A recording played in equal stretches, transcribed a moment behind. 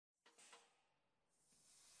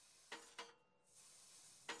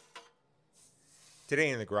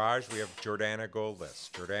Today in the garage, we have Jordana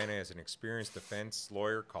Goldlist. Jordana is an experienced defense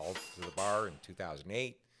lawyer called to the bar in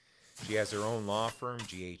 2008. She has her own law firm,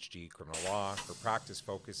 GHG Criminal Law. Her practice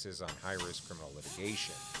focuses on high-risk criminal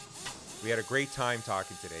litigation. We had a great time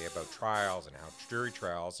talking today about trials and how jury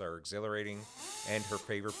trials are exhilarating and her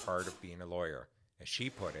favorite part of being a lawyer. As she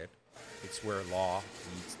put it, it's where law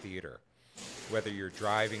meets theater. Whether you're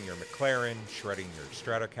driving your McLaren, shredding your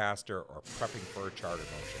Stratocaster, or prepping for a charter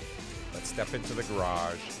motion, let's step into the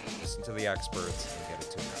garage, listen to the experts, and get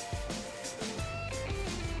it tuned up.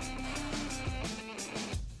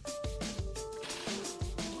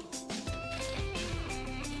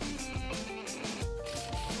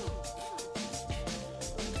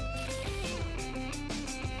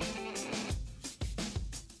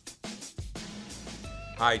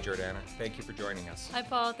 Hi, Jordana. Thank you for joining us. Hi,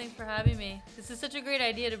 Paul. Thanks for having me. This is such a great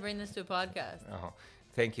idea to bring this to a podcast. Oh,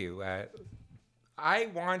 thank you. I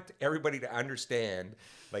want everybody to understand,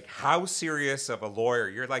 like, how serious of a lawyer.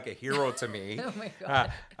 You're like a hero to me. Oh, my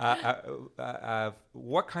God.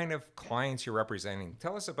 What kind of clients you're representing?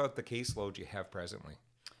 Tell us about the caseload you have presently.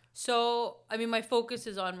 So, my focus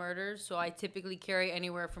is on murders. So I typically carry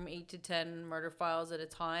anywhere from 8 to 10 murder files at a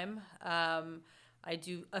time. I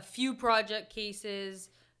do a few project cases.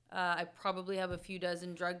 I probably have a few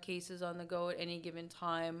dozen drug cases on the go at any given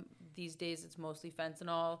time. These days, it's mostly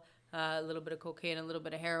fentanyl, a little bit of cocaine, a little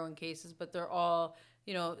bit of heroin cases, but they're all,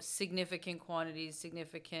 significant quantities,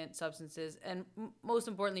 significant substances. And most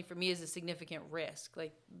importantly for me is a significant risk.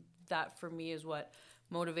 Like, that for me is what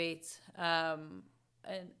motivates.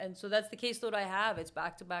 And so that's the caseload I have. It's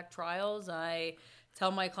back-to-back trials. I tell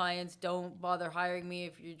my clients, don't bother hiring me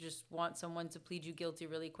if you just want someone to plead you guilty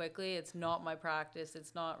really quickly. It's not my practice.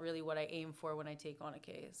 It's not really what I aim for when I take on a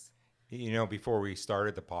case. Before we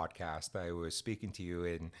started the podcast, I was speaking to you,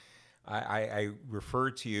 and I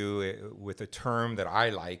referred to you with a term that I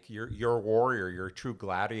like. You're a warrior. You're a true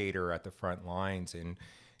gladiator at the front lines, and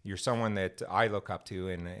you're someone that I look up to,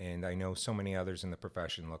 and I know so many others in the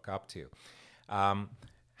profession look up to.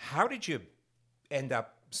 How did you end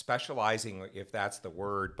up specializing, if that's the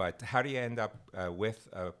word, but how do you end up with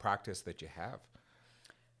a practice that you have?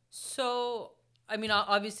 So,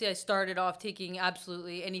 obviously I started off taking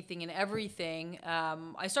absolutely anything and everything.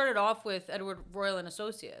 I started off with Edward Royal and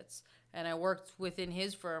Associates, and I worked within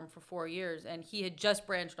his firm for 4 years, and he had just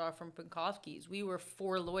branched off from Pinkowski's. We were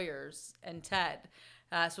 4 lawyers and Ted.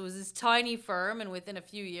 So it was this tiny firm, and within a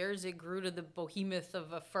few years, it grew to the behemoth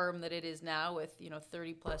of a firm that it is now with,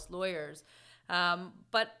 30 plus lawyers.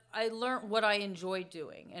 But I learned what I enjoyed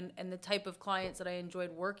doing and the type of clients that I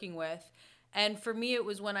enjoyed working with. And for me, it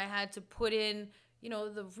was when I had to put in,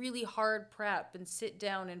 the really hard prep and sit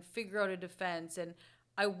down and figure out a defense. And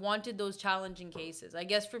I wanted those challenging cases. I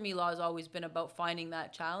guess for me, law has always been about finding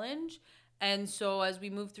that challenge. And so as we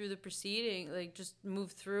moved through the proceeding, just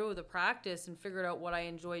moved through the practice and figured out what I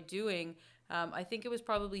enjoyed doing, I think it was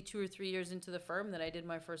probably 2 or 3 years into the firm that I did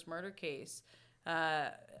my first murder case.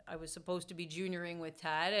 I was supposed to be junioring with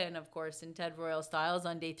Ted, and of course in Ted Royal Styles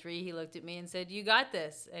on day 3 he looked at me and said, "You got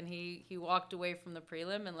this," and he walked away from the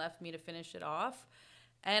prelim and left me to finish it off.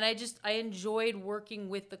 And I enjoyed working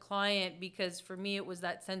with the client because for me it was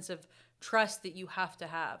that sense of trust that you have to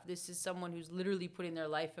have. This is someone who's literally putting their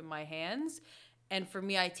life in my hands, and for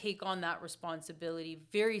me I take on that responsibility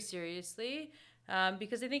very seriously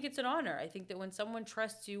because I think it's an honor. I think that when someone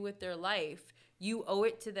trusts you with their life, you owe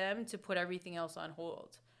it to them to put everything else on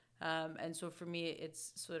hold. And so for me,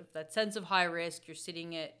 it's sort of that sense of high risk. You're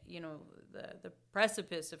sitting at, the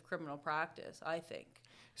precipice of criminal practice, I think.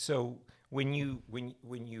 So when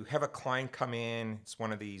you have a client come in, it's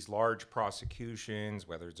one of these large prosecutions,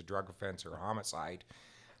 whether it's a drug offense or a homicide.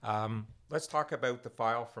 Let's talk about the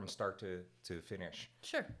file from start to finish.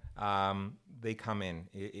 Sure. They come in.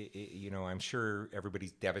 I'm sure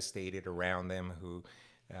everybody's devastated around them who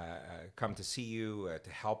come to see you, to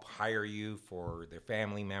help hire you for their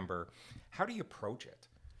family member. How do you approach it?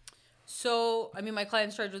 So, my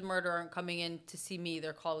clients charged with murder aren't coming in to see me.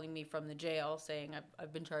 They're calling me from the jail saying,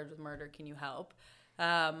 I've been charged with murder. Can you help?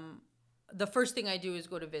 The first thing I do is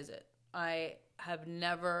go to visit. I have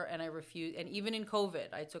never, and I refuse, and even in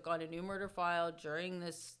COVID, I took on a new murder file during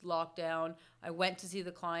this lockdown. I went to see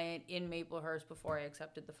the client in Maplehurst before I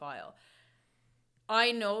accepted the file.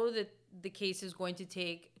 I know that the case is going to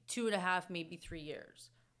take 2.5, maybe 3 years.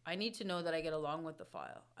 I need to know that I get along with the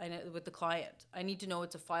file, with the client. I need to know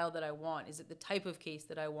it's a file that I want. Is it the type of case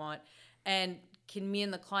that I want? And can me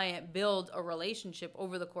and the client build a relationship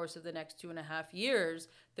over the course of the next 2.5 years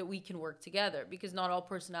that we can work together? Because not all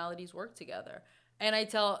personalities work together. And I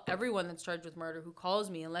tell everyone that's charged with murder who calls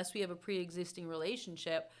me, unless we have a pre-existing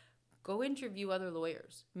relationship, go interview other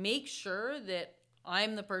lawyers. Make sure that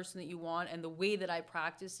I'm the person that you want, and the way that I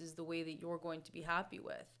practice is the way that you're going to be happy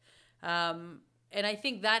with. And I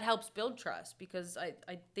think that helps build trust, because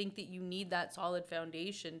I think that you need that solid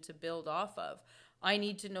foundation to build off of. I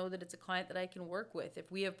need to know that it's a client that I can work with.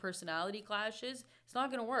 If we have personality clashes, it's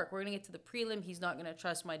not going to work. We're going to get to the prelim. He's not going to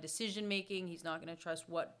trust my decision making. He's not going to trust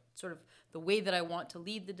what sort of the way that I want to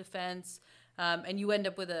lead the defense. And you end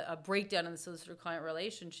up with a breakdown in the solicitor-client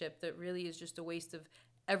relationship that really is just a waste of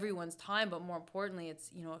everyone's time, but more importantly,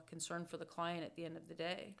 it's a concern for the client at the end of the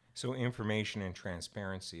day. So information and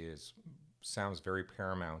transparency sounds very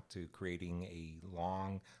paramount to creating a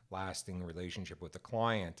long-lasting relationship with the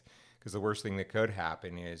client, because the worst thing that could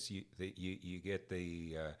happen is you get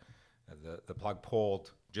the plug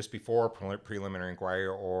pulled just before preliminary inquiry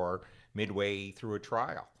or midway through a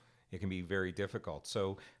trial. It can be very difficult.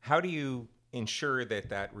 So how do you ensure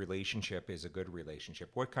that relationship is a good relationship?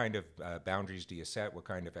 What kind of boundaries do you set? What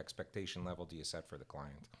kind of expectation level do you set for the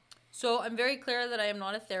client? So I'm very clear that I am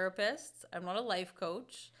not a therapist. I'm not a life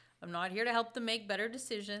coach. I'm not here to help them make better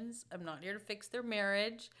decisions. I'm not here to fix their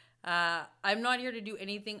marriage. I'm not here to do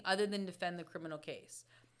anything other than defend the criminal case.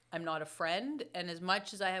 I'm not a friend. And as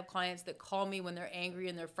much as I have clients that call me when they're angry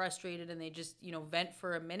and they're frustrated and they just, vent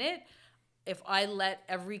for a minute, if I let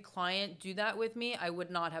every client do that with me, I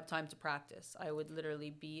would not have time to practice. I would literally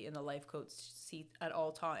be in the life coach seat at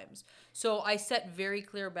all times. So I set very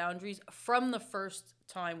clear boundaries from the first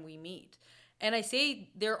time we meet. And I say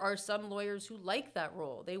there are some lawyers who like that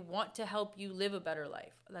role. They want to help you live a better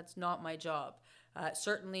life. That's not my job.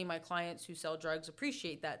 Certainly my clients who sell drugs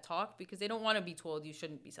appreciate that talk, because they don't want to be told you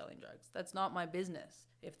shouldn't be selling drugs. That's not my business.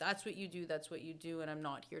 If that's what you do, that's what you do, and I'm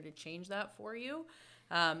not here to change that for you.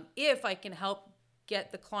 If I can help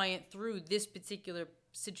get the client through this particular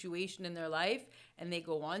situation in their life and they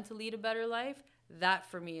go on to lead a better life, that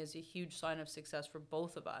for me is a huge sign of success for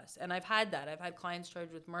both of us. And I've had that. I've had clients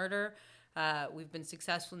charged with murder. We've been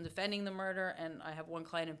successful in defending the murder, and I have one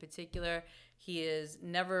client in particular. He has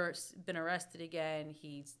never been arrested again.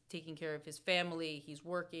 He's taking care of his family. He's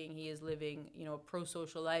working. He is living, a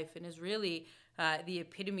pro-social life, and is really the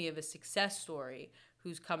epitome of a success story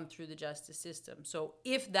who's come through the justice system. So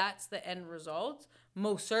if that's the end result,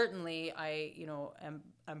 most certainly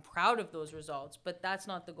I'm proud of those results, but that's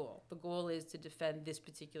not the goal. The goal is to defend this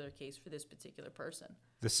particular case for this particular person.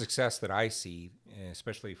 The success that I see,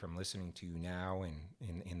 especially from listening to you now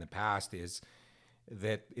and in the past, is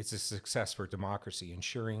that it's a success for democracy,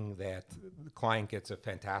 ensuring that the client gets a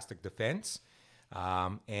fantastic defense.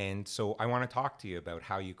 And so I want to talk to you about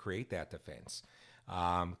how you create that defense.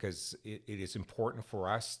 Because it is important for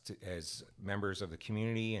us as members of the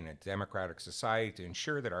community and a democratic society to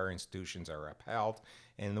ensure that our institutions are upheld.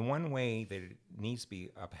 And the one way that it needs to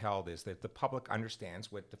be upheld is that the public understands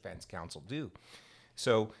what defense counsel do.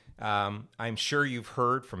 So I'm sure you've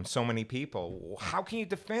heard from so many people, how can you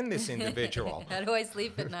defend this individual? How do I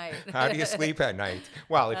sleep at night? How do you sleep at night?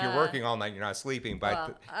 Well, if you're working all night, you're not sleeping. But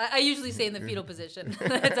well, I usually stay in the fetal position.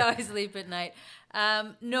 That's how I sleep at night.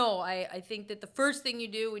 No, I think that the first thing you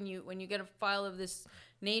do when you get a file of this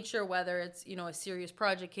nature, whether it's a serious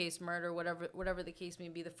project case, murder, whatever the case may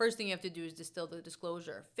be, the first thing you have to do is distill the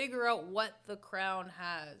disclosure. Figure out what the Crown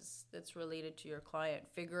has that's related to your client.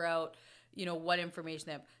 Figure out what information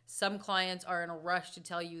they have. Some clients are in a rush to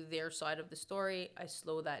tell you their side of the story. I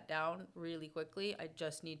slow that down really quickly. I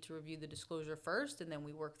just need to review the disclosure first, and then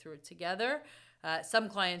we work through it together. Some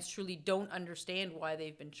clients truly don't understand why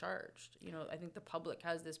they've been charged. I think the public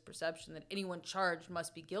has this perception that anyone charged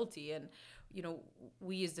must be guilty, and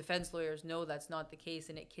we as defense lawyers know that's not the case,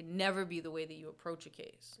 and it can never be the way that you approach a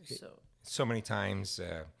case. So many times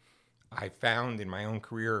I found in my own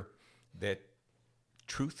career that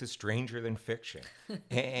truth is stranger than fiction.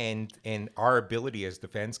 and our ability as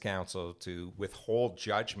defense counsel to withhold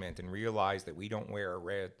judgment and realize that we don't wear a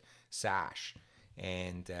red sash,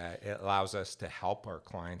 and it allows us to help our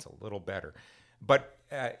clients a little better. But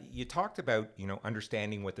you talked about,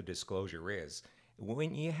 understanding what the disclosure is.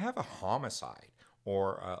 When you have a homicide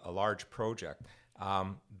or a large project,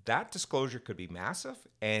 that disclosure could be massive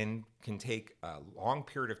and can take a long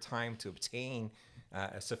period of time to obtain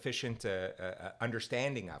a sufficient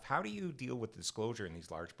understanding of. How do you deal with disclosure in these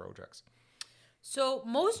large projects? So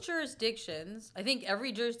most jurisdictions, I think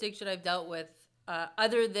every jurisdiction I've dealt with,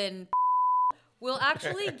 other than will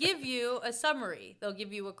actually give you a summary. They'll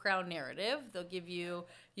give you a Crown narrative. They'll give you,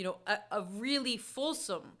 a really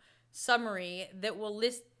fulsome summary that will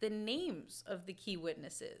list the names of the key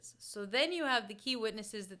witnesses. So then you have the key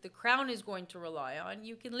witnesses that the Crown is going to rely on.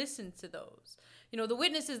 You can listen to those. the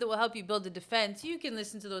witnesses that will help you build a defense, you can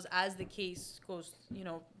listen to those as the case goes,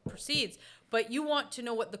 proceeds. But you want to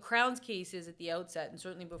know what the Crown's case is at the outset, and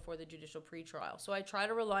certainly before the judicial pretrial. So I try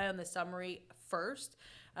to rely on the summary first.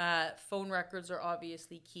 Phone records are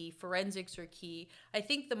obviously key. Forensics are key. I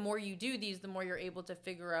think the more you do these, the more you're able to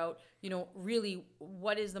figure out, really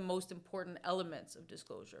what is the most important elements of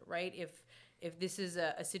disclosure, right? If this is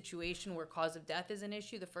a situation where cause of death is an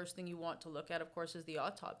issue, the first thing you want to look at, of course, is the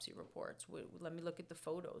autopsy reports. Let me look at the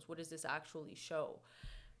photos. What does this actually show?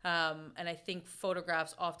 And I think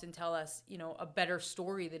photographs often tell us, a better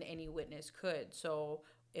story than any witness could. So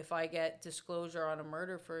if I get disclosure on a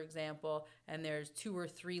murder, for example, and there's 2 or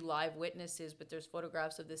 3 live witnesses, but there's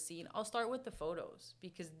photographs of the scene, I'll start with the photos,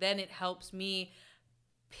 because then it helps me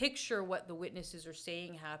picture what the witnesses are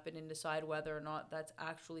saying happened and decide whether or not that's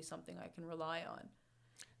actually something I can rely on.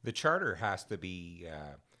 The charter has to be,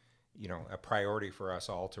 a priority for us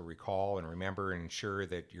all to recall and remember and ensure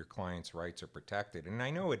that your client's rights are protected. And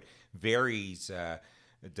I know it varies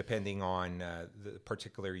depending on the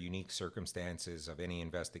particular unique circumstances of any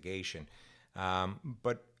investigation.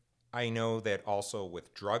 But I know that also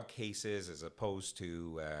with drug cases, as opposed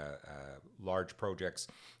to large projects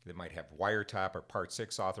that might have wiretap or Part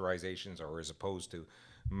 6 authorizations, or as opposed to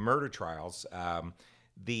murder trials,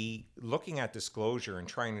 the looking at disclosure and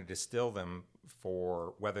trying to distill them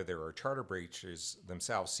for whether there are charter breaches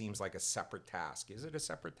themselves seems like a separate task. Is it a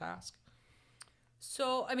separate task?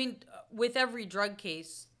 So, with every drug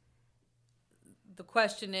case, the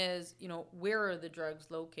question is, where are the drugs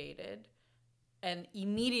located? And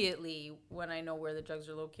immediately when I know where the drugs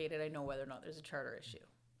are located, I know whether or not there's a charter issue,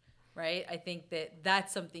 right? I think that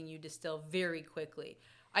that's something you distill very quickly.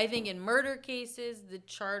 I think in murder cases, the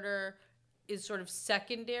charter is sort of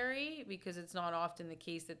secondary, because it's not often the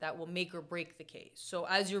case that will make or break the case. So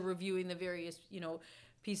as you're reviewing the various,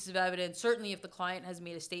 pieces of evidence, certainly if the client has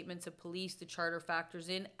made a statement to police, the charter factors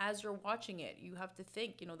in. As you're watching it, you have to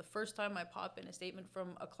think, the first time I pop in a statement from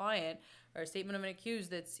a client or a statement of an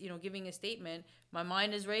accused that's, giving a statement, my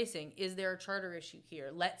mind is racing. Is there a charter issue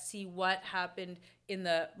here? Let's see what happened in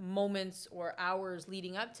the moments or hours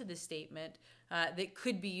leading up to the statement that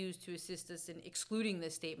could be used to assist us in excluding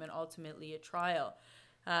this statement ultimately at trial.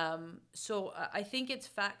 So I think it's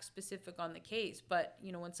fact specific on the case. But,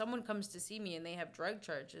 when someone comes to see me and they have drug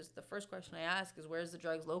charges, the first question I ask is, where's the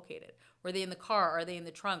drugs located? Were they in the car? Are they in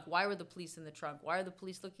the trunk? Why were the police in the trunk? Why are the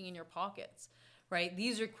police looking in your pockets? Right?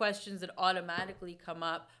 These are questions that automatically come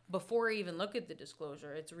up before I even look at the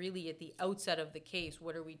disclosure. It's really at the outset of the case.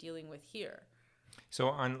 What are we dealing with here? So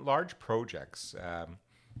on large projects,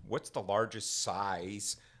 what's the largest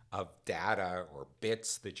size of data or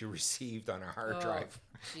bits that you received on a hard drive?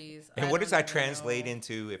 Geez, and what does that translate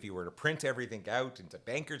into if you were to print everything out into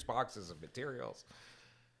banker's boxes of materials?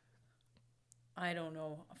 I don't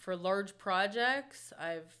know. For large projects,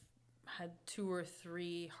 I've had 2 or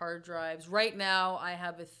 3 hard drives. Right now, I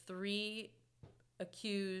have a 3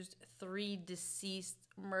 accused, 3 deceased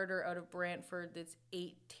murder out of Brantford that's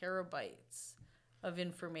 8 terabytes of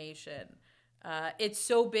information. It's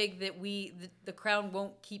so big that the Crown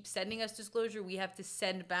won't keep sending us disclosure. We have to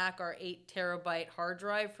send back our 8 terabyte hard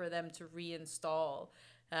drive for them to reinstall,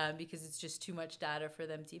 because it's just too much data for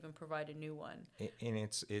them to even provide a new one. And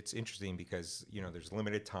it's interesting because, there's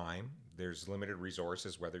limited time, there's limited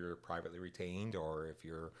resources, whether you're privately retained or if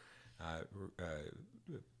you're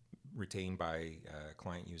retained by a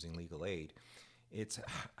client using legal aid. It's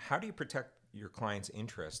how do you protect your client's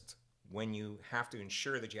interest when you have to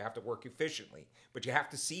ensure that you have to work efficiently, but you have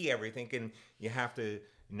to see everything and you have to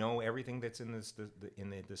know everything that's in in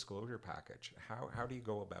the disclosure package. How do you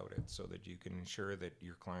go about it so that you can ensure that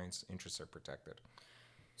your client's interests are protected?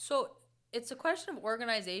 So it's a question of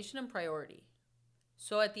organization and priority.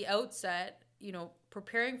 So at the outset,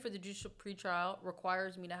 preparing for the judicial pretrial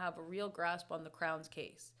requires me to have a real grasp on the Crown's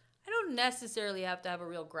case. I don't necessarily have to have a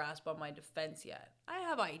real grasp on my defense yet. I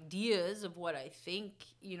have ideas of what I think,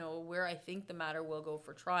 where I think the matter will go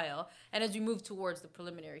for trial. And as we move towards the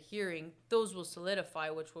preliminary hearing, those will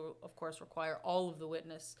solidify, which will, of course, require all of the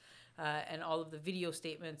witness and all of the video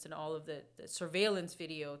statements and all of the surveillance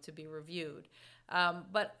video to be reviewed.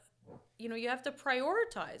 But you have to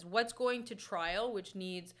prioritize what's going to trial, which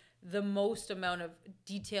needs the most amount of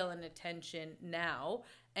detail and attention now,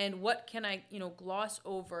 and what can I, gloss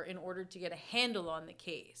over in order to get a handle on the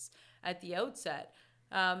case at the outset.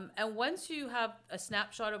 And once you have a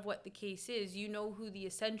snapshot of what the case is, you know who the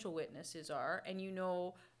essential witnesses are, and you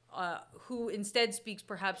know who instead speaks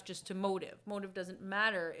perhaps just to motive. Motive doesn't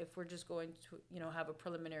matter if we're just going to, have a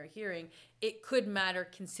preliminary hearing. It could matter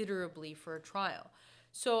considerably for a trial.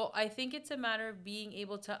 So I think it's a matter of being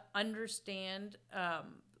able to understand,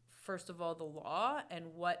 first of all, the law and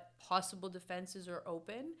what possible defenses are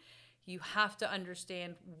open. You have to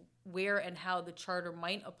understand where and how the charter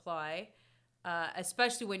might apply,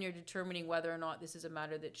 especially when you're determining whether or not this is a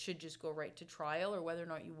matter that should just go right to trial or whether or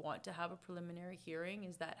not you want to have a preliminary hearing.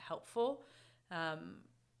 Is that helpful?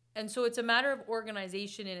 And so it's a matter of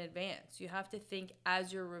organization in advance. You have to think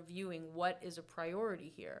as you're reviewing what is a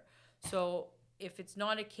priority here. So if it's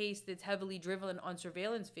not a case that's heavily driven on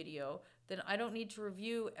surveillance video, then I don't need to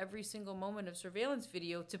review every single moment of surveillance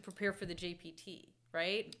video to prepare for the JPT,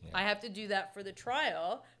 right? Yeah. I have to do that for the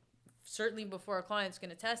trial. Certainly before a client's going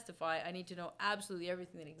to testify, I need to know absolutely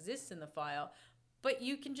everything that exists in the file. But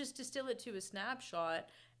you can just distill it to a snapshot.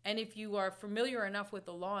 And if you are familiar enough with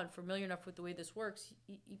the law and familiar enough with the way this works,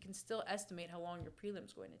 you can still estimate how long your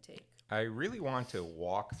prelim's going to take. I really want to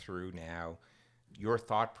walk through now your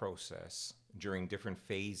thought process during different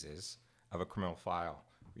phases of a criminal file.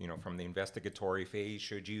 You know, from the investigatory phase,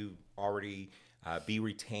 should you already be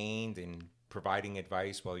retained in providing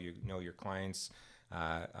advice while you know your clients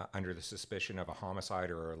under the suspicion of a homicide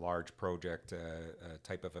or a large project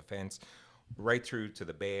type of offense, right through to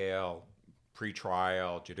the bail,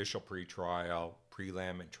 pre-trial, judicial pre-trial,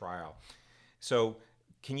 prelim, and trial. So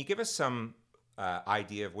can you give us some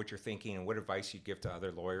idea of what you're thinking and what advice you'd give to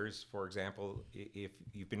other lawyers? For example, if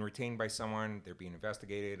you've been retained by someone, they're being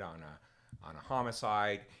investigated on a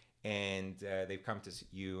homicide, and they've come to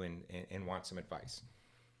you and want some advice.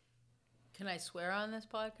 Can I swear on this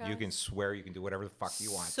podcast? You can swear. You can do whatever the fuck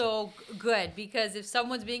you want. So good, because if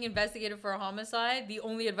someone's being investigated for a homicide, the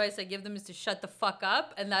only advice I give them is to shut the fuck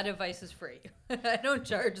up, and that advice is free. I don't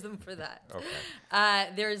charge them for that.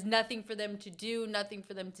 Okay. There is nothing for them to do, nothing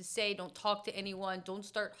for them to say. Don't talk to anyone. Don't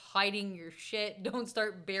start hiding your shit. Don't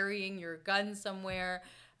start burying your gun somewhere.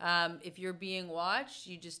 If you're being watched,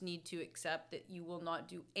 you just need to accept that you will not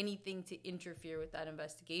do anything to interfere with that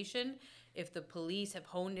investigation. If the police have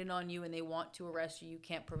honed in on you and they want to arrest you, you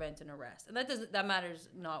can't prevent an arrest. And that matters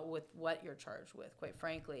not with what you're charged with, quite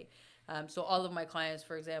frankly. So all of my clients,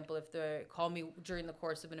 for example, if they call me during the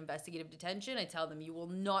course of an investigative detention, I tell them you will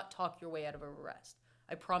not talk your way out of an arrest.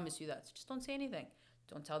 I promise you that. So just don't say anything.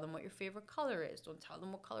 Don't tell them what your favorite color is. Don't tell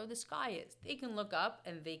them what color the sky is. They can look up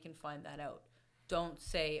and they can find that out. Don't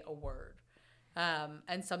say a word.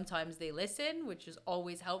 And sometimes they listen, which is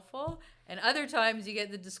always helpful. And other times you get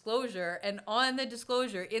the disclosure, and on the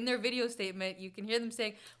disclosure, in their video statement, you can hear them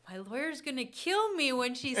saying, "My lawyer's going to kill me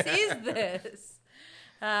when she sees this."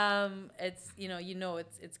 It's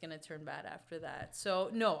going to turn bad after that. So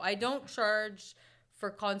no, I don't charge for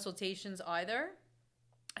consultations either.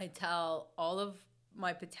 I tell all of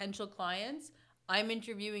my potential clients, I'm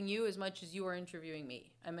interviewing you as much as you are interviewing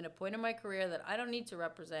me. I'm at a point in my career that I don't need to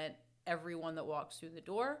represent everyone that walks through the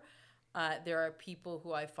door. There are people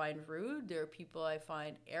who I find rude. There are people I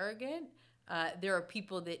find arrogant. There are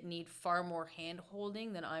people that need far more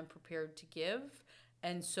hand-holding than I'm prepared to give.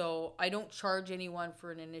 And so I don't charge anyone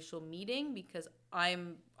for an initial meeting because I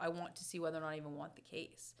want to see whether or not I even want the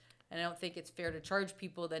case. And I don't think it's fair to charge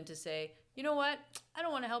people then to say, you know what, I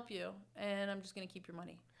don't want to help you, and I'm just going to keep your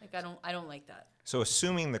money. Like I don't like that. So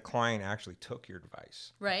assuming the client actually took your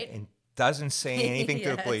advice, right, and doesn't say anything yes.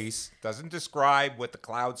 to the police, doesn't describe what the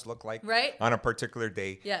clouds look like right. on a particular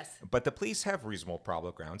day. Yes. But the police have reasonable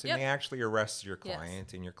probable grounds, and yep. they actually arrest your client,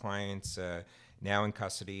 yes. and your client's now in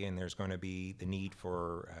custody, and there's going to be the need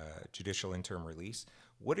for judicial interim release.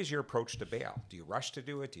 What is your approach to bail? Do you rush to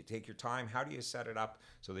do it? Do you take your time? How do you set it up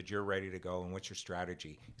so that you're ready to go? And what's your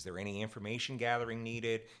strategy? Is there any information gathering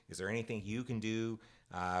needed? Is there anything you can do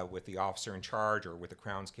with the officer in charge or with the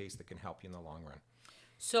Crown's case that can help you in the long run?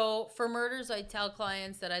 So for murders, I tell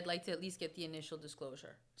clients that I'd like to at least get the initial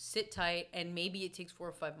disclosure. Sit tight, and maybe it takes 4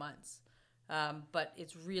 or 5 months. But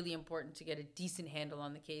it's really important to get a decent handle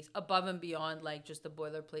on the case above and beyond like just the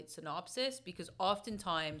boilerplate synopsis, because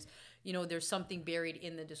oftentimes, there's something buried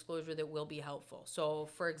in the disclosure that will be helpful. So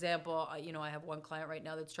for example, I have one client right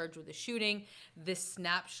now that's charged with a shooting. This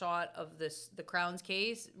snapshot of the Crown's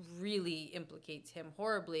case really implicates him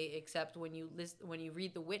horribly, except when you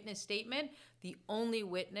read the witness statement, the only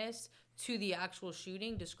witness to the actual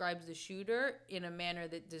shooting describes the shooter in a manner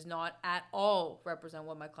that does not at all represent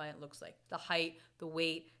what my client looks like. The height, the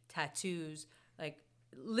weight, tattoos, like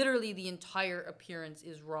literally the entire appearance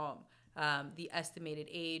is wrong. The estimated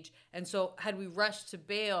age. And so had we rushed to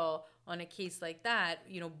bail on a case like that,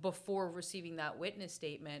 before receiving that witness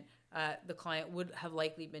statement, the client would have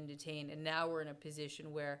likely been detained. And now we're in a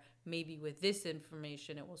position where maybe with this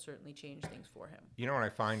information, it will certainly change things for him. You know what I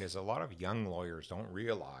find is a lot of young lawyers don't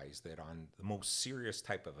realize that on the most serious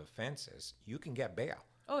type of offenses, you can get bail.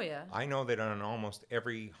 Oh, yeah. I know that on almost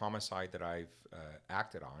every homicide that I've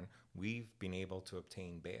acted on, we've been able to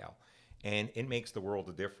obtain bail. And it makes the world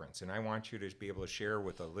a difference. And I want you to be able to share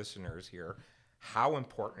with the listeners here how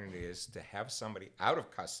important it is to have somebody out of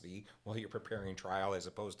custody while you're preparing trial as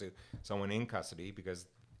opposed to someone in custody, because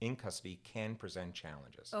in custody can present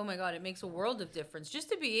challenges. Oh my God, it makes a world of difference. Just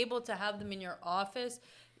to be able to have them in your office,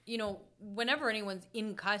 you know, whenever anyone's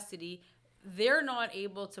in custody, they're not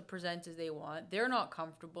able to present as they want. They're not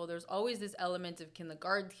comfortable. There's always this element of, can the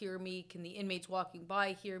guard hear me? Can the inmates walking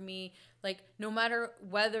by hear me? Like, no matter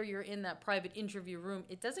whether you're in that private interview room,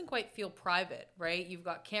 it doesn't quite feel private, right? You've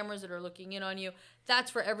got cameras that are looking in on you. That's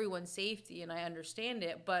for everyone's safety, and I understand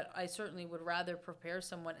it, but I certainly would rather prepare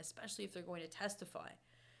someone, especially if they're going to testify.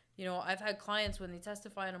 You know, I've had clients when they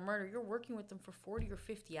testify on a murder, you're working with them for 40 or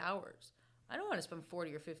 50 hours. I don't want to spend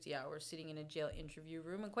 40 or 50 hours sitting in a jail interview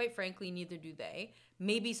room, and quite frankly, neither do they.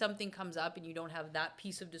 Maybe something comes up and you don't have that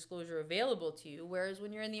piece of disclosure available to you, whereas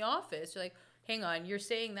when you're in the office, you're like, hang on, you're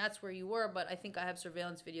saying that's where you were, but I think I have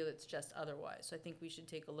surveillance video that's just otherwise. So I think we should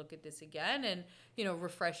take a look at this again and, you know,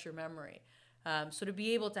 refresh your memory. So to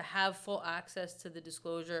be able to have full access to the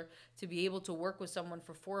disclosure, to be able to work with someone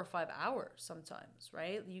for 4 or 5 hours sometimes,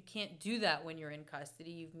 right? You can't do that when you're in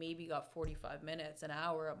custody. You've maybe got 45 minutes, an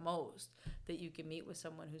hour at most, that you can meet with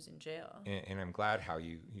someone who's in jail. And I'm glad how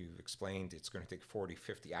you've explained it's going to take 40,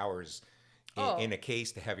 50 hours in a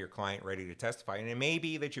case to have your client ready to testify. And it may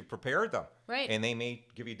be that you've prepared them. Right. And they may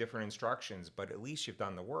give you different instructions, but at least you've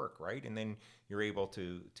done the work, right? And then you're able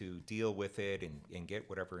to deal with it and get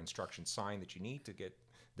whatever instructions signed that you need to get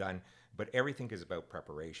done. But everything is about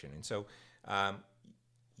preparation. And so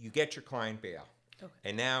you get your client bail. Okay.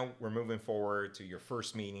 And now we're moving forward to your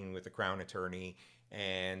first meeting with the Crown Attorney.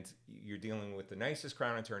 And you're dealing with the nicest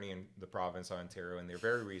Crown Attorney in the province of Ontario, and they're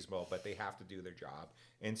very reasonable, but they have to do their job.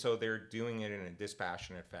 And so they're doing it in a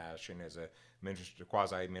dispassionate fashion as a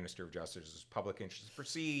quasi-minister of justice, as public interest to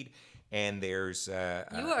proceed. And there's you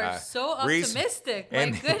are so optimistic,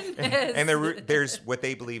 my goodness. And there's what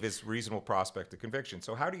they believe is reasonable prospect of conviction.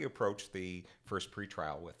 So how do you approach the first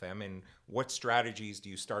pretrial with them, and what strategies do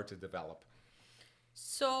you start to develop?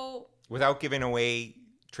 So without giving away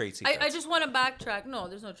trade secrets. I just want to backtrack. No,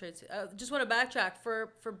 there's no trade secrets. I just want to backtrack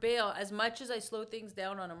for bail. As much as I slow things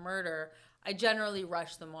down on a murder, I generally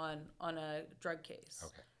rush them on a drug case.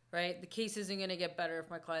 Okay. Right? The case isn't going to get better if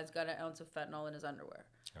my client's got an ounce of fentanyl in his underwear.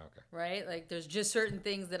 Okay. Right? Like, there's just certain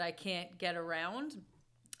things that I can't get around.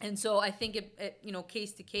 And so I think it you know,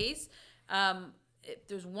 case to case, if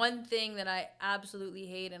there's one thing that I absolutely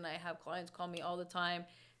hate, and I have clients call me all the time,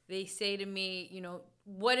 they say to me, you know,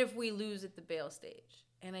 what if we lose at the bail stage?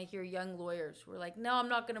 And I hear young lawyers who are like, no, I'm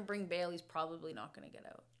not going to bring bail. He's probably not going to get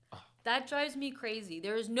out. Oh. That drives me crazy.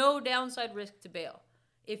 There is no downside risk to bail.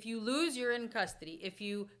 If you lose, you're in custody. If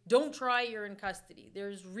you don't try, you're in custody.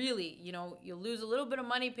 There's really, you know, you'll lose a little bit of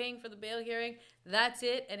money paying for the bail hearing. That's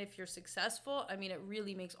it. And if you're successful, I mean, it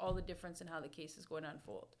really makes all the difference in how the case is going to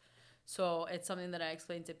unfold. So it's something that I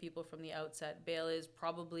explain to people from the outset. Bail is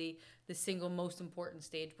probably the single most important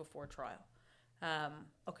stage before trial.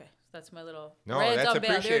 Okay, so that's my little rant on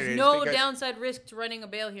bail. There's no downside risk to running a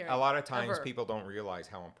bail hearing. A lot of times people don't realize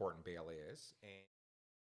how important bail is. And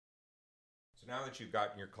so now that you've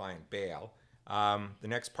gotten your client bail, the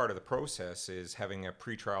next part of the process is having a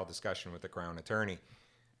pretrial discussion with the Crown Attorney.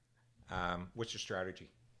 What's your strategy?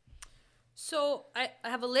 So I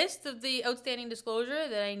have a list of the outstanding disclosure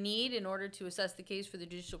that I need in order to assess the case for the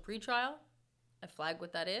judicial pretrial. I flag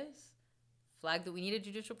what that is, flag that we need a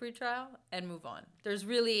judicial pretrial, and move on. There's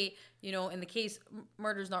really, you know, in the case,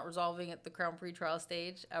 murder's not resolving at the Crown pretrial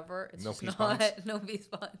stage ever. It's no just peace not, bonds? No peace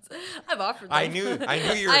bonds. I've offered them. I knew you were I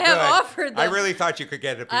good. have offered them. I really thought you could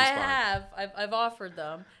get a peace bond. I have. I've offered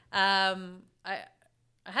them.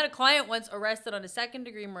 I had a client once arrested on a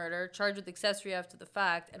second-degree murder, charged with accessory after the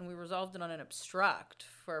fact, and we resolved it on an obstruct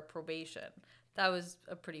for probation. That was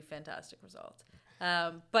a pretty fantastic result.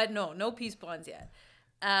 But no peace bonds yet.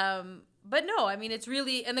 But no, I mean, it's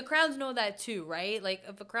really, and the Crowns know that too, right? Like,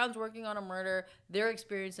 if a Crown's working on a murder, they're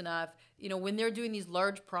experienced enough. You know, when they're doing these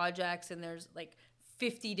large projects and there's like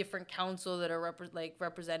 50 different counsel that are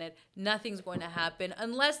represented, nothing's going to happen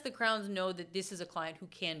unless the Crowns know that this is a client who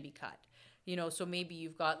can be cut. You know, so maybe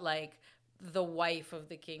you've got like the wife of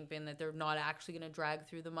the kingpin that they're not actually going to drag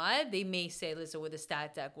through the mud. They may say, listen, with a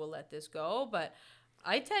stat deck, we'll let this go. But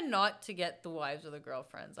I tend not to get the wives or the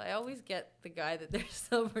girlfriends. I always get the guy that they're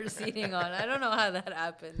still proceeding on. I don't know how that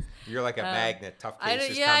happens. You're like a magnet. Tough I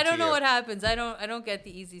cases don't know you. what happens. I don't get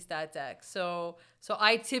the easy stat deck. So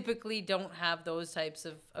I typically don't have those types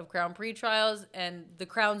of Crown pretrials, and the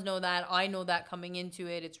Crowns know that. I know that coming into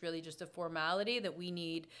it. It's really just a formality that we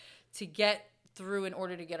need to get through in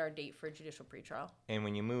order to get our date for a judicial pretrial. And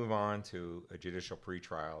when you move on to a judicial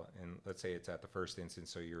pretrial, and let's say it's at the first instance,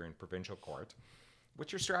 so you're in provincial court,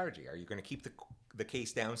 what's your strategy? Are you going to keep the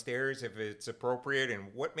case downstairs if it's appropriate? And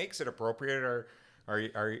what makes it appropriate? Or are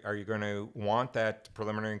you going to want that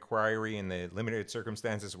preliminary inquiry in the limited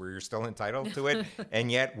circumstances where you're still entitled to it and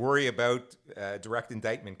yet worry about direct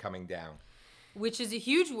indictment coming down? Which is a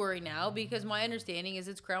huge worry now, because my understanding is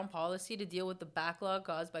it's Crown policy to deal with the backlog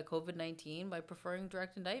caused by COVID-19 by preferring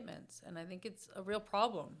direct indictments. And I think it's a real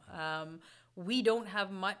problem. We don't have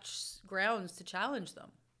much grounds to challenge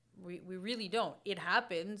them. We really don't. It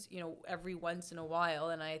happens, every once in a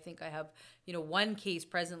while. And I think I have, one case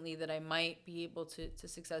presently that I might be able to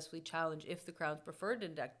successfully challenge if the Crown's preferred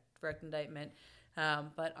direct indictment.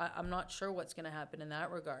 But I'm not sure what's going to happen in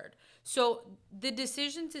that regard. So the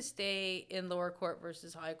decision to stay in lower court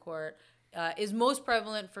versus high court is most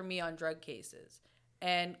prevalent for me on drug cases.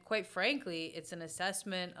 And quite frankly, it's an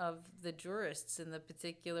assessment of the jurists in the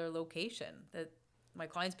particular location that my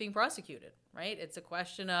client's being prosecuted, right? It's a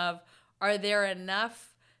question of, are there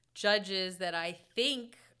enough judges that I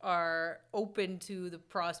think are open to the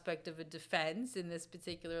prospect of a defense in this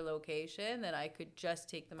particular location that I could just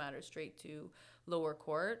take the matter straight to lower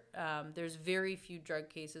court. There's very few drug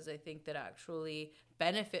cases, I think, that actually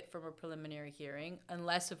benefit from a preliminary hearing,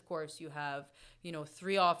 unless, of course, you have,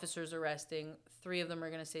 3 officers arresting, 3 of them are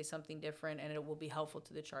going to say something different, and it will be helpful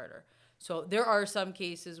to the charter. So there are some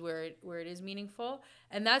cases where it is meaningful,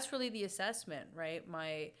 and that's really the assessment, right?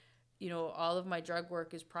 All of my drug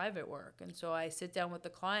work is private work, and so I sit down with the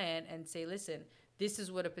client and say, listen, this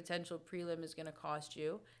is what a potential prelim is going to cost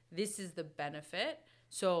you. This is the benefit.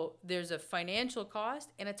 So there's a financial cost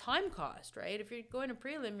and a time cost, right? If you're going to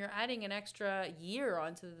prelim, you're adding an extra year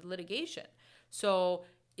onto the litigation. So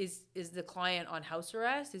is the client on house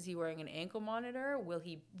arrest? Is he wearing an ankle monitor? Will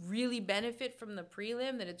he really benefit from the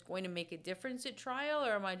prelim that it's going to make a difference at trial?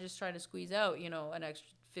 Or am I just trying to squeeze out, an extra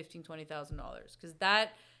 $15,000, $20,000? Because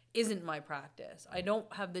that isn't my practice. I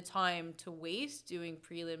don't have the time to waste doing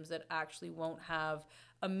prelims that actually won't have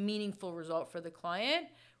a meaningful result for the client,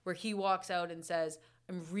 where he walks out and says,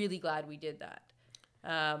 I'm really glad we did that.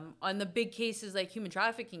 On the big cases like human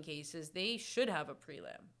trafficking cases, they should have a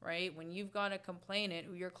prelim, right? When you've got a complainant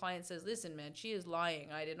who your client says, listen, man, she is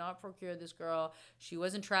lying. I did not procure this girl. She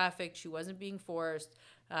wasn't trafficked. She wasn't being forced.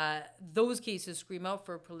 Those cases scream out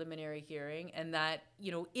for a preliminary hearing, and that,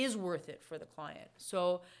 is worth it for the client.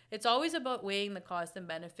 So it's always about weighing the cost and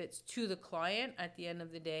benefits to the client at the end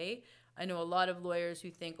of the day. I know a lot of lawyers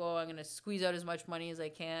who think, I'm going to squeeze out as much money as I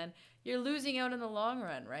can. You're losing out in the long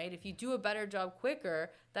run, right? If you do a better job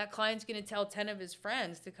quicker, that client's going to tell 10 of his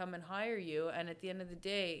friends to come and hire you. And at the end of the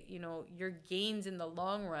day, your gains in the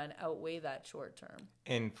long run outweigh that short term.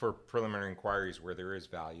 And for preliminary inquiries where there is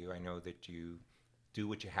value, I know that you do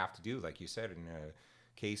what you have to do. Like you said, in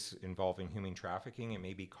a case involving human trafficking, it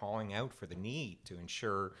may be calling out for the need to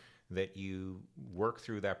ensure that you work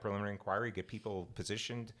through that preliminary inquiry, get people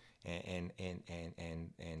positioned, and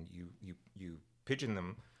you pigeon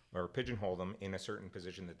them or pigeonhole them in a certain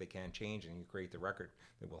position that they can't change, and you create the record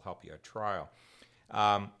that will help you at trial.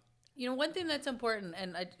 One thing that's important,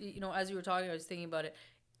 and as you were talking, I was thinking about it.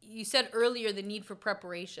 You said earlier the need for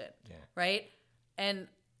preparation, right? And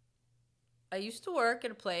I used to work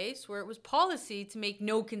at a place where it was policy to make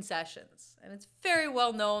no concessions. And it's very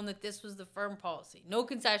well known that this was the firm policy. No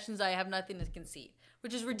concessions, I have nothing to concede,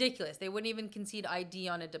 which is ridiculous. They wouldn't even concede ID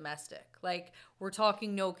on a domestic. Like, we're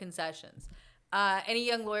talking no concessions. Any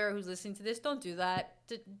young lawyer who's listening to this, don't do that.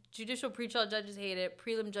 Judicial pretrial judges hate it.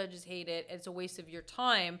 Prelim judges hate it. It's a waste of your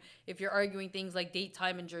time if you're arguing things like date,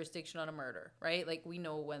 time, and jurisdiction on a murder, right? Like, we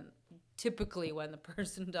know typically when the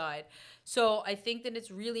person died. So I think that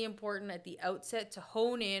it's really important at the outset to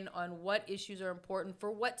hone in on what issues are important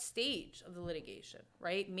for what stage of the litigation,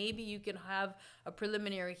 right? Maybe you can have a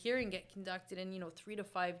preliminary hearing get conducted in, 3 to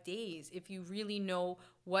 5 days if you really know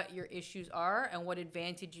what your issues are and what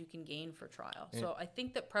advantage you can gain for trial. So I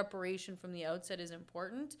think that preparation from the outset is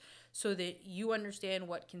important so that you understand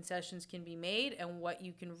what concessions can be made and what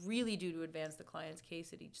you can really do to advance the client's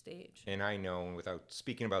case at each stage. And I know, without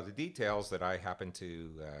speaking about the details, that I happened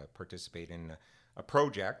to participate in a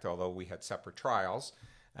project, although we had separate trials,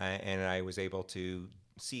 and I was able to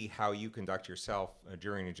see how you conduct yourself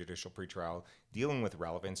during a judicial pretrial, dealing with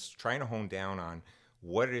relevance, trying to hone down on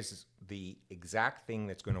what is the exact thing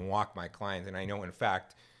that's going to walk my client. And I know, in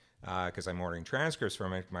fact, because I'm ordering transcripts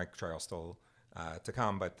from it, my trial's still to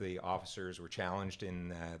come, but the officers were challenged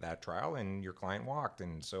in that trial, and your client walked.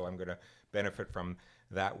 And so I'm going to benefit from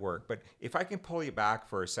that work. But if I can pull you back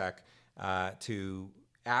for a sec to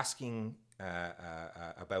asking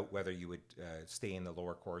about whether you would stay in the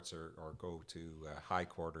lower courts or go to High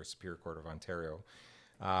Court or Superior Court of Ontario.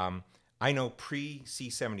 I know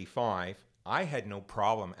pre-C-75, I had no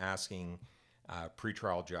problem asking a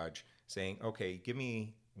pretrial judge saying, okay, give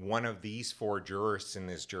me one of these 4 jurists in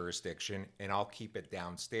this jurisdiction and I'll keep it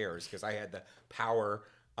downstairs, because I had the power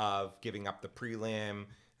of giving up the prelim,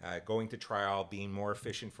 going to trial, being more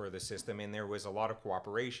efficient for the system, and there was a lot of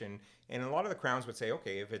cooperation. And a lot of the Crowns would say,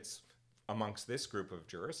 okay, if it's amongst this group of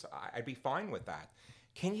jurists, I'd be fine with that.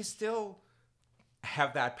 Can you still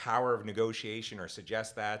have that power of negotiation or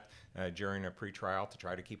suggest that during a pretrial to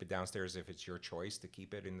try to keep it downstairs if it's your choice to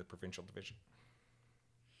keep it in the provincial division?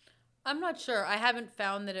 I'm not sure. I haven't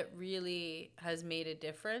found that it really has made a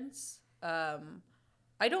difference.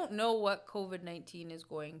 I don't know what COVID-19 is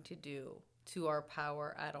going to do to our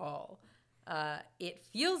power at all. It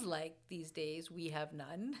feels like these days we have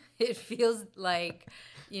none. It feels like,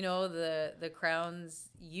 the Crown's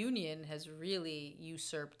union has really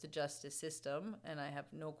usurped the justice system, and I have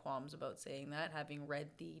no qualms about saying that, having read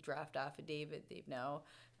the draft affidavit they've now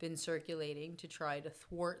been circulating to try to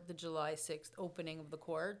thwart the July 6th opening of the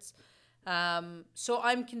courts. So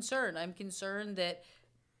I'm concerned. I'm concerned that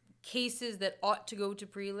cases that ought to go to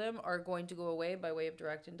prelim are going to go away by way of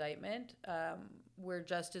direct indictment, where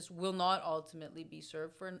justice will not ultimately be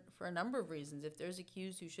served for a number of reasons. If there's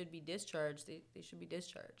accused who should be discharged, they should be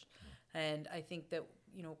discharged. And I think that,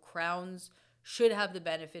 Crowns should have the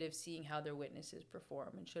benefit of seeing how their witnesses perform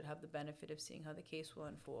and should have the benefit of seeing how the case will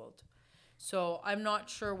unfold. So I'm not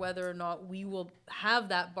sure whether or not we will have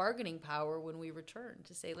that bargaining power when we return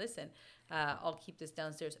to say, listen, I'll keep this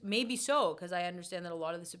downstairs. Maybe so, because I understand that a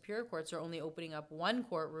lot of the superior courts are only opening up one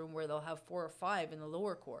courtroom where they'll have 4 or 5 in the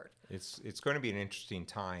lower court. It's going to be an interesting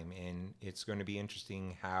time, and it's going to be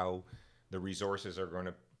interesting how the resources are going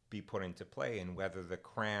to be put into play and whether the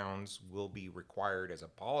Crowns will be required as a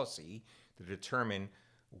policy to determine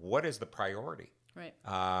what is the priority. Right.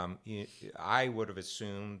 I would have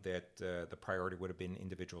assumed that the priority would have been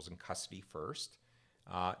individuals in custody first,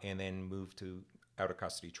 and then move to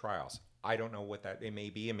out-of-custody trials. I don't know what that, it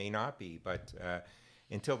may be, it may not be, but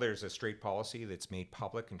until there's a straight policy that's made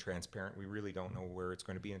public and transparent, we really don't know where it's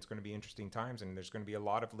going to be, and it's going to be interesting times, and there's going to be a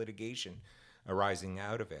lot of litigation arising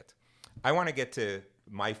out of it. I want to get to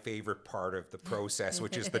my favorite part of the process,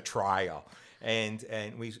 which is the trial. And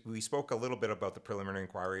we spoke a little bit about the preliminary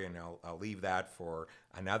inquiry, and I'll leave that for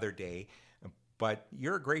another day. But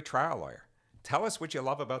you're a great trial lawyer. Tell us what you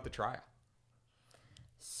love about the trial.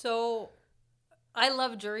 So I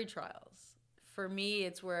love jury trials. For me,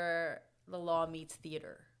 it's where the law meets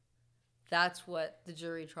theater. That's what the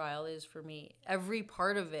jury trial is for me. Every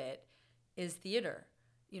part of it is theater.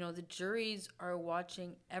 The juries are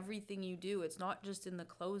watching everything you do. It's not just in the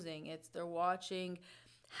closing. They're watching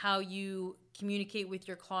how you communicate with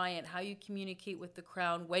your client, how you communicate with the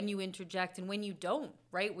Crown, when you interject and when you don't,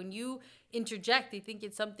 right? When you interject, they think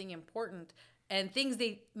it's something important, and things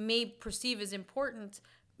they may perceive as important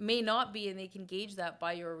may not be, and they can gauge that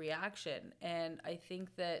by your reaction. And I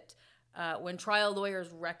think that when trial lawyers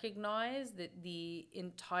recognize that the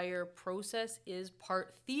entire process is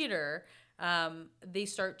part theater, they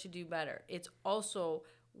start to do better. It's also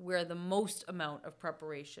where the most amount of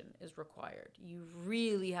preparation is required. You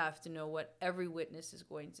really have to know what every witness is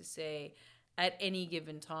going to say at any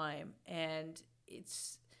given time. And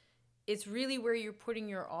it's really where you're putting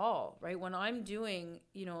your all, right? When I'm doing,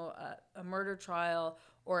 a murder trial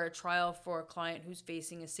or a trial for a client who's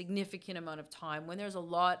facing a significant amount of time, when there's a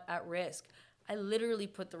lot at risk, I literally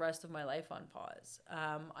put the rest of my life on pause.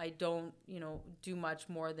 I don't, do much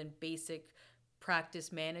more than basic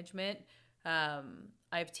practice management.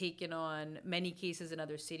 I've taken on many cases in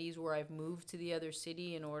other cities where I've moved to the other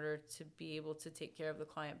city in order to be able to take care of the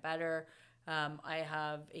client better. I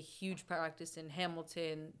have a huge practice in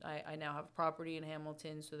Hamilton. I now have property in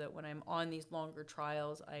Hamilton so that when I'm on these longer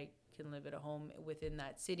trials, I can live at a home within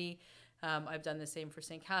that city. I've done the same for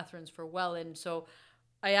St. Catharines, for Welland. So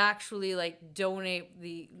I actually donate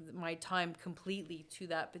my time completely to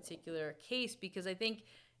that particular case, because I think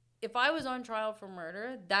if I was on trial for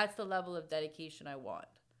murder, that's the level of dedication I want.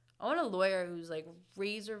 I want a lawyer who's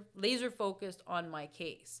laser focused on my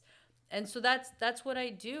case. And so that's what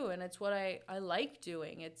I do, and it's what I like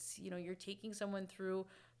doing. It's, you're taking someone through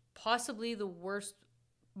possibly the worst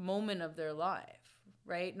moment of their life,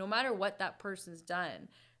 right? No matter what that person's done,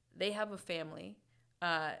 they have a family.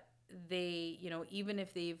 They, even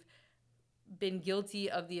if they've been guilty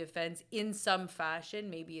of the offense in some fashion,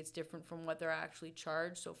 maybe it's different from what they're actually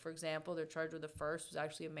charged. So, for example, they're charged with the first was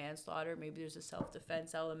actually a manslaughter. Maybe there's a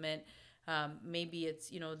self-defense element. Maybe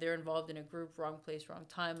it's, they're involved in a group, wrong place, wrong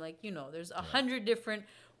time. There's 100 different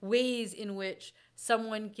ways in which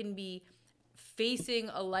someone can be facing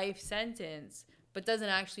a life sentence but doesn't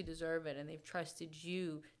actually deserve it, and they've trusted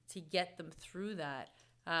you to get them through that.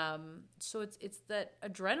 So it's that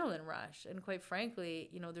adrenaline rush, and quite frankly,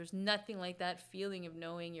 there's nothing like that feeling of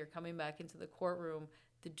knowing you're coming back into the courtroom,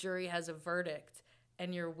 the jury has a verdict,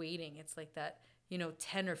 and you're waiting. It's like that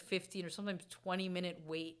 10 or 15 or sometimes 20-minute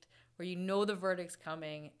wait where the verdict's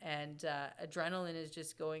coming, and adrenaline is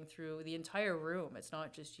just going through the entire room. It's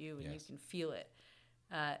not just you, and you can feel it.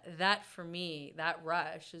 That, for me, that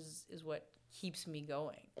rush is what keeps me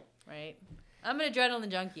going, right? I'm an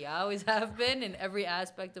adrenaline junkie. I always have been in every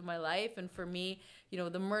aspect of my life. And for me,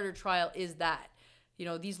 the murder trial is that.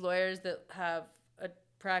 These lawyers that have a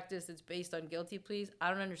practice that's based on guilty pleas,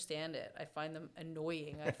 I don't understand it. I find them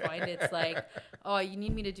annoying. I find it's like, oh, you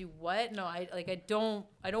need me to do what? No, I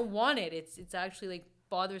don't want it. It's actually like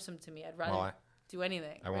bothersome to me. I'd rather do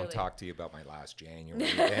anything. I won't talk to you about my last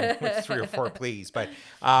January then with 3 or 4 pleas, but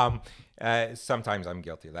sometimes I'm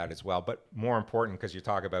guilty of that as well. But more important, because you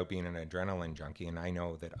talk about being an adrenaline junkie, and I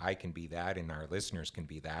know that I can be that, and our listeners can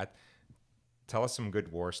be that. Tell us some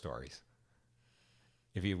good war stories,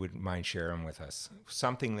 if you would mind sharing with us.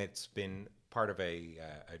 Something that's been part of a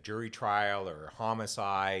jury trial or a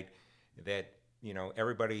homicide that,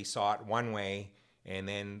 everybody saw it one way, and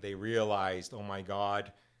then they realized, oh my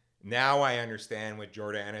God, now I understand what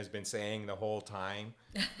Jordana has been saying the whole time.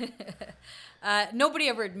 Nobody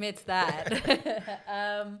ever admits that.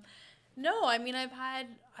 No, I mean, I've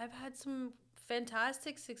had some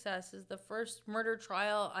fantastic successes. The first murder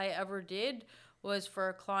trial I ever did was for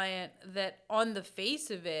a client that, on the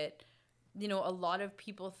face of it, a lot of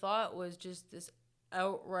people thought was just this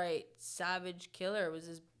outright savage killer. It was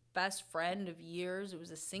his best friend of years. It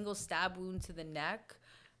was a single stab wound to the neck.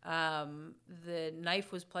 The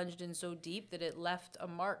knife was plunged in so deep that it left a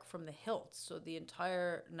mark from the hilt. So the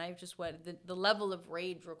entire knife just went. The level of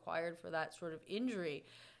rage required for that sort of injury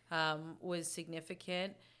was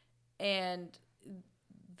significant. And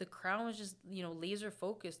the Crown was just, laser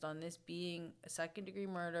focused on this being a second-degree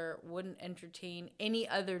murder, wouldn't entertain any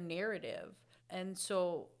other narrative. And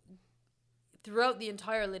so throughout the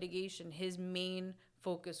entire litigation, his main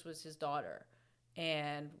focus was his daughter.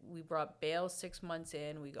 And we brought bail 6 months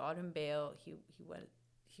in. We got him bail. He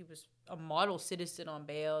was a model citizen on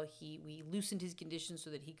bail. We loosened his conditions so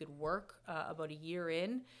that he could work about a year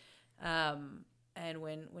in. And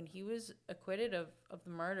when he was acquitted of the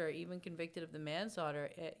murder, even convicted of the manslaughter,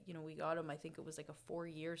 we got him, I think it was like a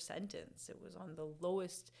 4-year sentence. It was on the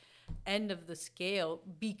lowest end of the scale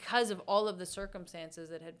because of all of the circumstances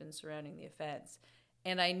that had been surrounding the offense.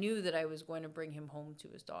 And I knew that I was going to bring him home to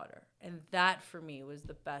his daughter. And that, for me, was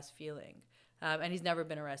the best feeling. And he's never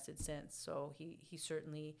been arrested since. So he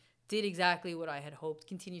certainly did exactly what I had hoped,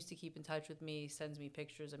 continues to keep in touch with me, sends me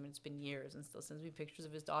pictures. I mean, it's been years, and still sends me pictures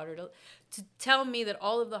of his daughter to tell me that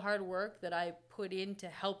all of the hard work that I put in to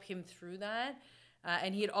help him through that,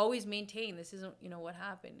 and he had always maintained this isn't, what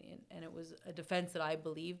happened. And it was a defense that I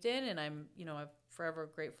believed in, and I'm forever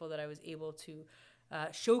grateful that I was able to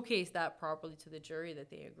showcase that properly to the jury, that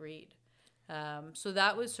they agreed. So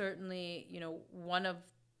that was certainly, one of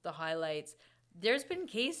the highlights. There's been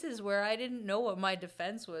cases where I didn't know what my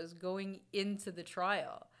defense was going into the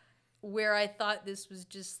trial, where I thought this was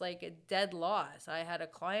just like a dead loss. I had a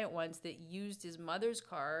client once that used his mother's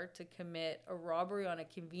car to commit a robbery on a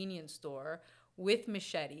convenience store with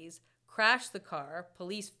machetes, crashed the car.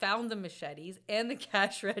 Police found the machetes and the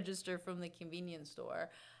cash register from the convenience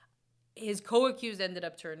store. His co-accused ended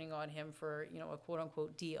up turning on him for, a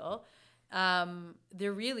quote-unquote deal.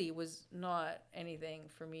 There really was not anything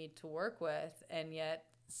for me to work with, and yet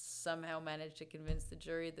somehow managed to convince the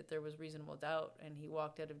jury that there was reasonable doubt, and he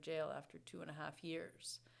walked out of jail after 2.5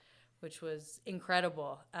 years, which was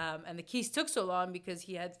incredible. And the case took so long because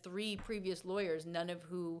he had 3 previous lawyers, none of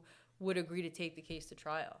who would agree to take the case to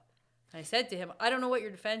trial. I said to him, I don't know what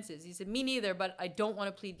your defense is. He said, me neither, but I don't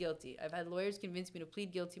want to plead guilty. I've had lawyers convince me to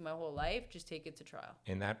plead guilty my whole life. Just take it to trial.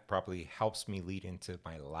 And that probably helps me lead into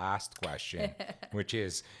my last question, which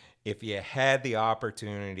is, if you had the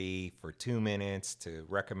opportunity for 2 minutes to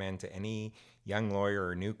recommend to any young lawyer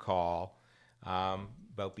or new call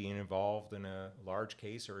about being involved in a large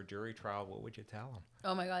case or a jury trial, what would you tell them?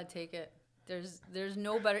 Oh my God, take it. There's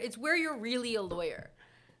no better. It's where you're really a lawyer.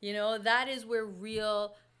 You know, that is where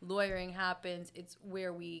real lawyering happens. It's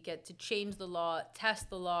where we get to change the law, test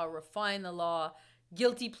the law, refine the law.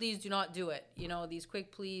 Guilty pleas do not do it. You know, these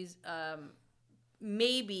quick pleas,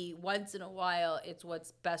 maybe once in a while it's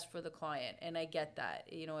what's best for the client, and I get that.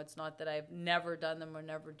 You know, it's not that I've never done them or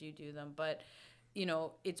never do them, but you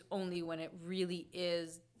know, it's only when it really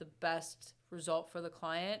is the best result for the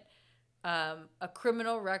client. A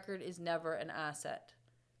criminal record is never an asset.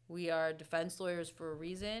 We are defense lawyers for a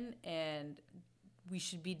reason, and we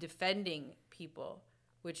should be defending people,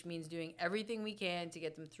 which means doing everything we can to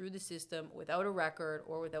get them through the system without a record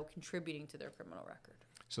or without contributing to their criminal record.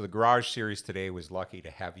 So the Garage Series today was lucky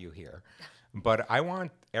to have you here. But I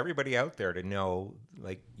want everybody out there to know,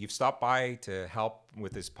 like, you've stopped by to help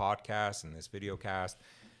with this podcast and this video cast,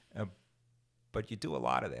 but you do a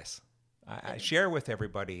lot of this. I share with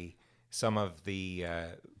everybody some of the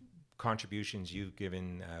contributions you've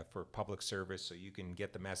given for public service, so you can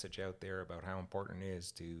get the message out there about how important it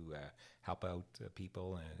is to help out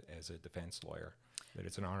people as a defense lawyer, that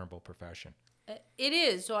it's an honorable profession. It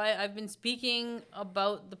is. So I've been speaking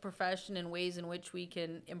about the profession and ways in which we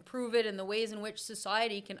can improve it and the ways in which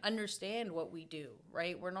society can understand what we do,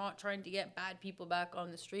 right? We're not trying to get bad people back on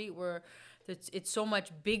the street. It's so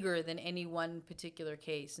much bigger than any one particular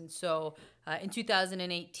case. And so in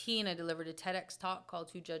 2018, I delivered a TEDx talk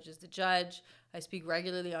called Who Judges the Judge. I speak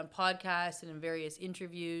regularly on podcasts and in various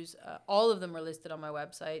interviews. All of them are listed on my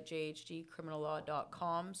website,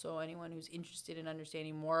 jhdcriminallaw.com. So anyone who's interested in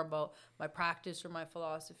understanding more about my practice or my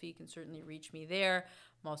philosophy can certainly reach me there.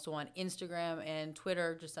 I'm also on Instagram and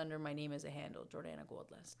Twitter, just under my name as a handle, Jordana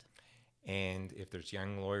Goldlist. And if there's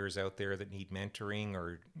young lawyers out there that need mentoring,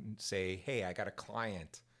 or say, hey, I got a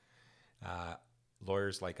client,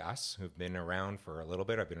 lawyers like us who've been around for a little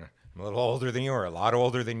bit, I'm a little older than you, or a lot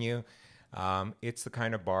older than you. It's the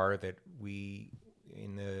kind of bar that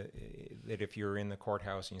that if you're in the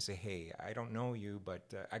courthouse and you say, hey, I don't know you,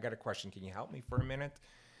 but I got a question, can you help me for a minute?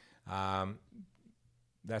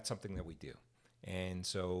 That's something that we do. And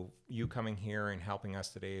so you coming here and helping us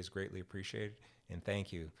today is greatly appreciated. And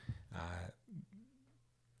thank you.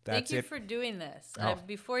 Thank you for doing this.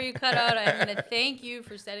 Before you cut out, I'm going to thank you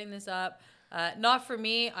for setting this up. Not for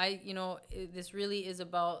me. This really is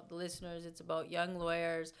about the listeners. It's about young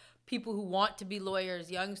lawyers, people who want to be lawyers,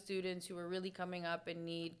 young students who are really coming up and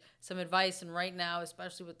need some advice. And right now,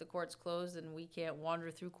 especially with the courts closed and we can't wander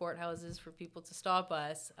through courthouses for people to stop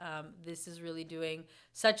us, this is really doing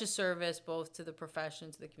such a service both to the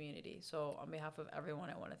profession, to the community. So on behalf of everyone,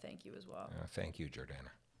 I want to thank you as well. Thank you,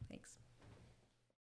 Jordana. Thanks.